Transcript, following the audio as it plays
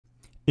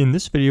In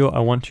this video, I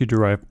want to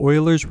derive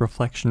Euler's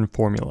reflection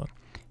formula.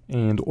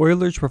 And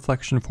Euler's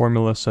reflection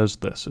formula says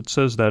this. It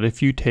says that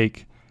if you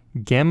take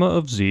gamma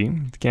of z,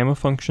 the gamma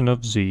function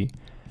of z,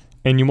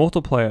 and you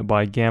multiply it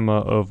by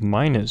gamma of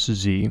minus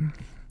z,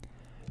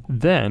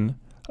 then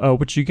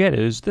what you get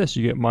is this.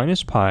 You get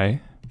minus pi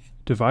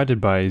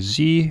divided by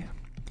z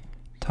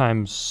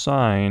times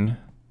sine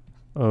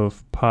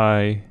of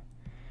pi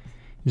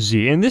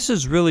z. And this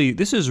is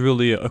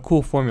really a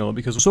cool formula,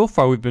 because so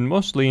far we've been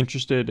mostly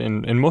interested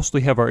in and mostly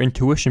have our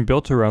intuition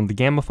built around the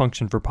gamma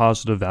function for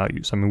positive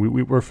values. I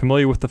mean, we're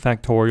familiar with the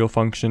factorial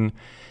function,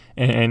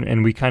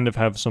 and we kind of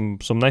have some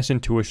nice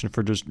intuition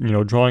for just,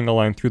 drawing a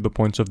line through the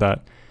points of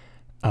that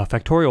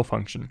factorial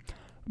function.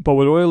 But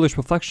what Euler's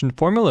reflection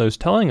formula is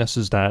telling us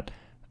is that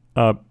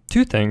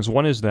two things.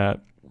 One is that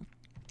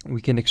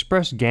we can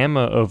express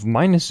gamma of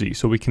minus z,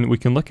 so we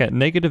can look at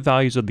negative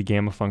values of the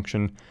gamma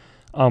function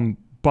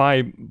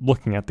by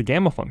looking at the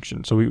gamma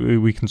function. So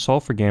we can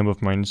solve for gamma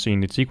of minus z,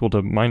 and it's equal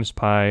to minus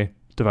pi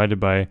divided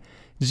by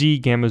z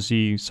gamma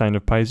z sine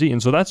of pi z.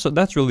 And so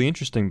that's really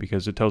interesting,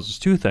 because it tells us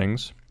two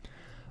things.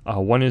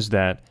 One is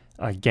that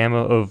gamma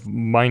of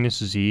minus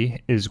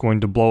z is going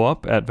to blow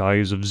up at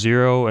values of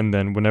 0, and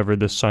then whenever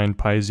this sine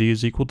pi z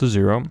is equal to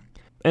 0.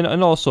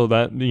 And also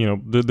that,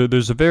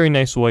 there's a very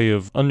nice way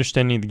of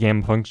understanding the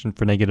gamma function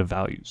for negative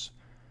values.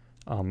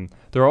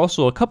 There are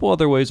also a couple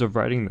other ways of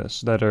writing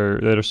this that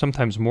are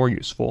sometimes more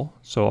useful,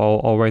 so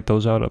I'll write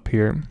those out up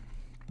here.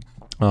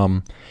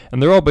 And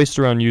they're all based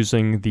around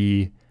using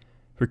the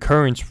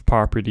recurrence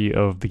property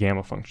of the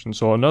gamma function.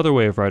 So another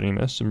way of writing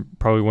this, and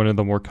probably one of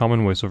the more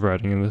common ways of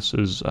writing this,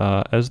 is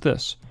as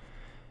this.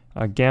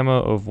 Gamma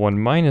of 1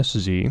 minus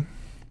z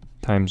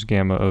times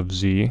gamma of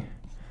z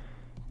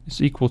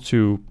is equal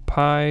to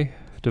pi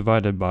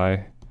divided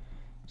by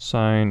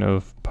sine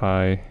of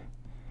pi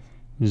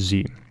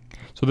z.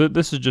 So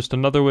this is just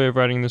another way of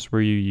writing this,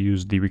 where you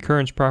use the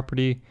recurrence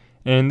property,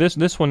 and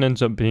this one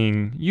ends up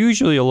being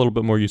usually a little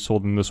bit more useful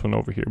than this one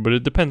over here, but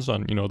it depends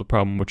on, the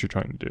problem, what you're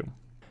trying to do.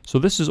 So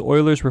this is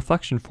Euler's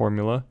reflection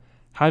formula.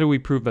 How do we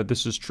prove that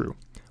this is true?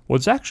 Well,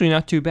 it's actually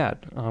not too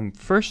bad.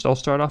 First, I'll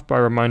start off by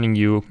reminding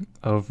you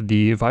of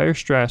the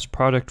Weierstrass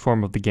product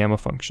form of the gamma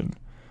function.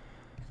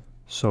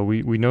 So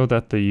we know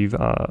that the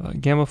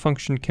gamma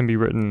function can be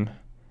written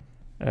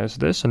as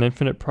this: an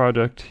infinite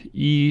product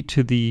e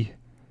to the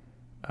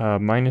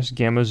minus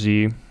gamma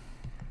z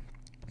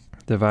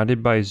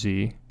divided by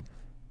z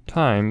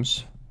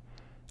times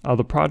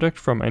the product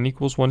from n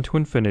equals 1 to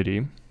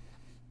infinity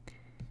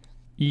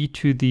e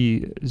to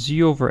the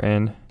z over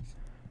n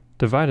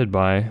divided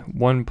by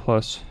 1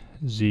 plus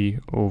z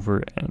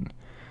over n.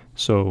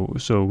 So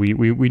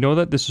we know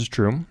that this is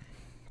true.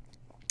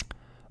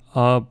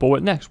 But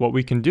what next? What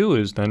we can do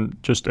is then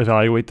just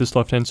evaluate this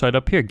left-hand side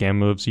up here,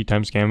 gamma of z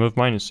times gamma of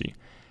minus z.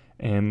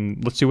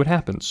 And let's see what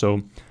happens.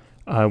 So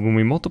when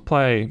we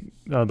multiply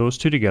those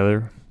two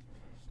together,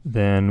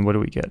 then what do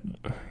we get?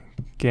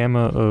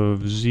 Gamma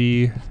of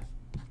z,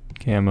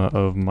 gamma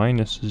of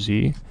minus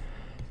z.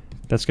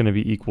 That's going to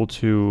be equal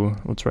to,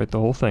 let's write the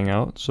whole thing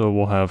out. So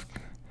we'll have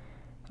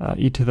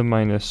e to the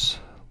minus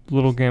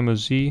little gamma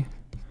z.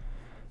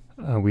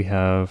 We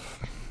have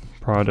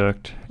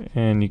product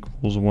n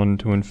equals 1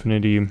 to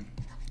infinity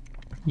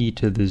e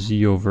to the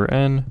z over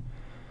n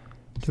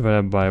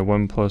divided by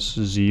 1 plus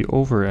z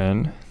over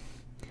n.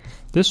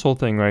 This whole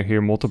thing right here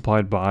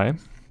multiplied by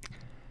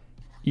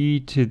e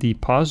to the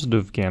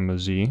positive gamma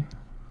z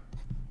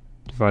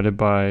divided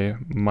by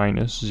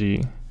minus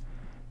z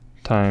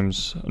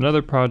times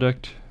another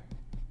product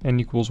n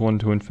equals 1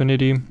 to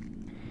infinity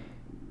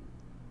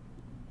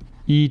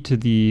e to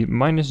the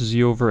minus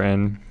z over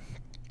n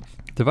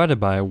divided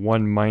by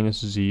 1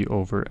 minus z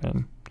over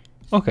n.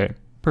 Okay,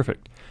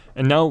 perfect.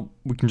 And now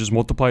we can just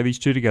multiply these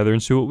two together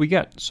and see what we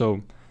get.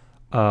 So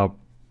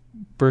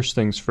first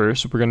things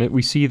first,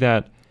 we see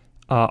that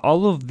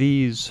all of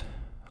these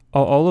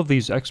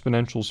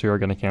exponentials here are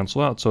going to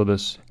cancel out. So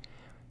this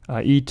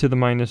e to the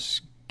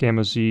minus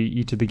gamma z,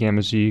 e to the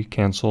gamma z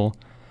cancel,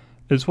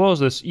 as well as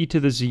this e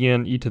to the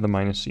zn, e to the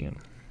minus zn.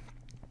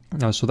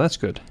 So that's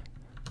good.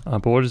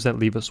 But what does that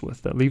leave us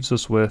with? That leaves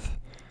us with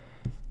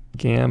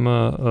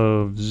gamma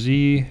of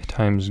z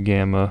times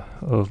gamma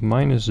of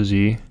minus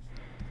z.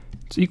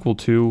 It's equal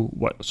to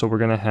what? So we're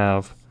going to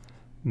have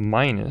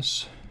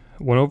minus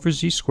 1 over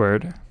z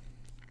squared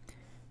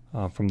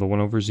from the 1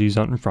 over z's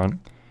out in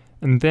front.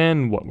 And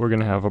then what? We're going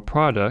to have a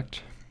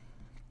product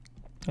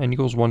n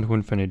equals 1 to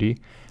infinity.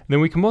 And then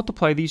we can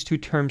multiply these two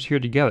terms here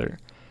together.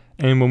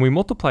 And when we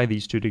multiply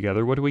these two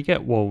together, what do we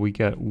get? Well, we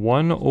get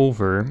 1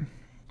 over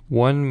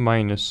 1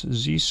 minus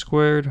z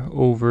squared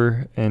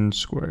over n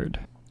squared.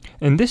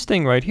 And this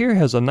thing right here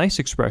has a nice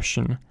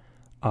expression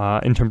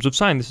in terms of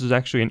sine. This is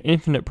actually an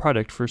infinite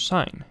product for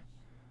sine.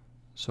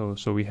 So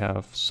we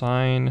have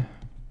sine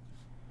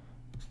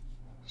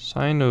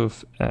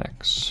of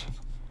x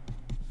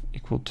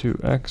equal to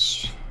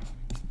x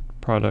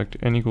product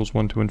n equals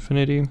 1 to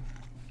infinity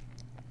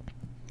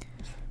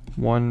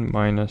 1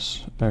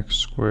 minus x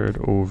squared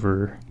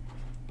over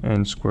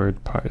n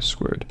squared pi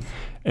squared.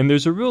 And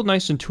there's a real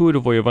nice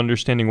intuitive way of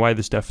understanding why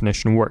this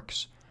definition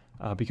works.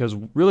 Because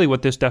really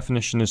what this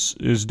definition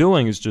is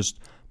doing is just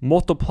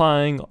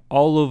multiplying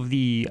all of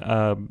the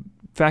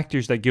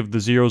factors that give the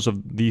zeros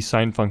of the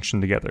sine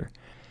function together.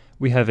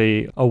 We have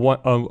a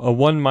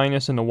 1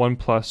 minus and a 1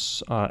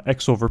 plus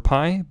x over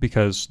pi,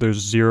 because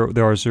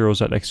there are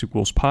zeros at x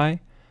equals pi.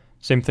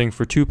 Same thing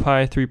for 2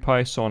 pi, 3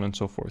 pi, so on and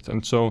so forth.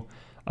 And so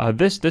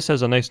this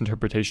has a nice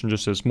interpretation,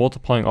 just as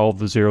multiplying all of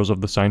the zeros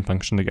of the sine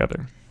function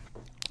together.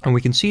 And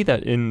we can see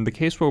that in the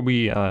case where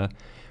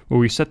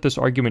we set this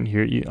argument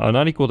here,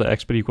 not equal to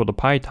x but equal to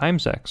pi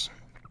times x,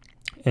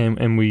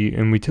 and we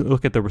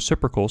look at the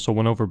reciprocal, so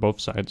 1 over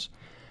both sides,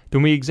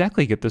 then we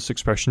exactly get this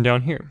expression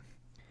down here.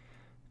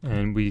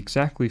 And we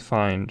exactly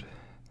find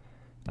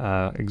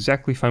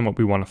what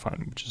we want to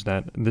find, which is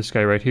that this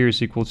guy right here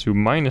is equal to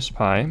minus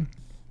pi,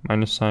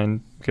 minus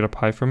sine, get a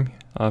pi from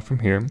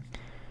here,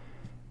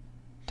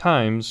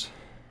 times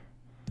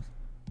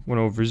 1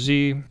 over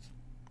z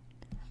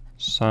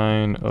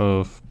sine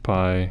of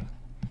pi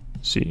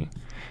c.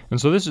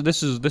 And so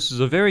this is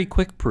a very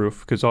quick proof,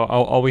 because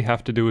all we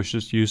have to do is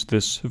just use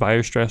this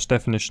Weierstrass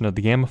definition of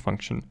the gamma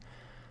function.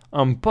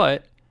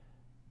 But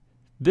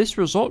this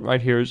result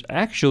right here is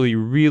actually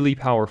really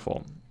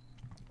powerful,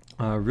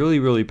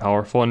 really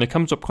powerful, and it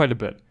comes up quite a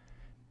bit.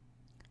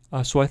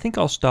 So I think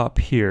I'll stop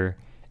here.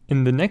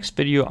 In the next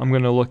video, I'm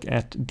going to look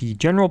at the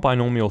general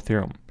binomial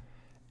theorem,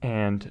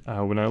 and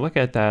when I look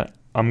at that,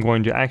 I'm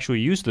going to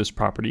actually use this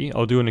property.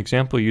 I'll do an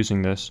example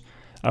using this,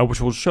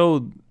 which will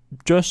show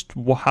just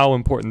how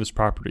important this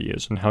property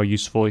is and how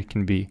useful it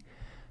can be.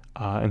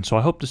 And so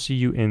I hope to see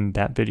you in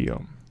that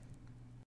video.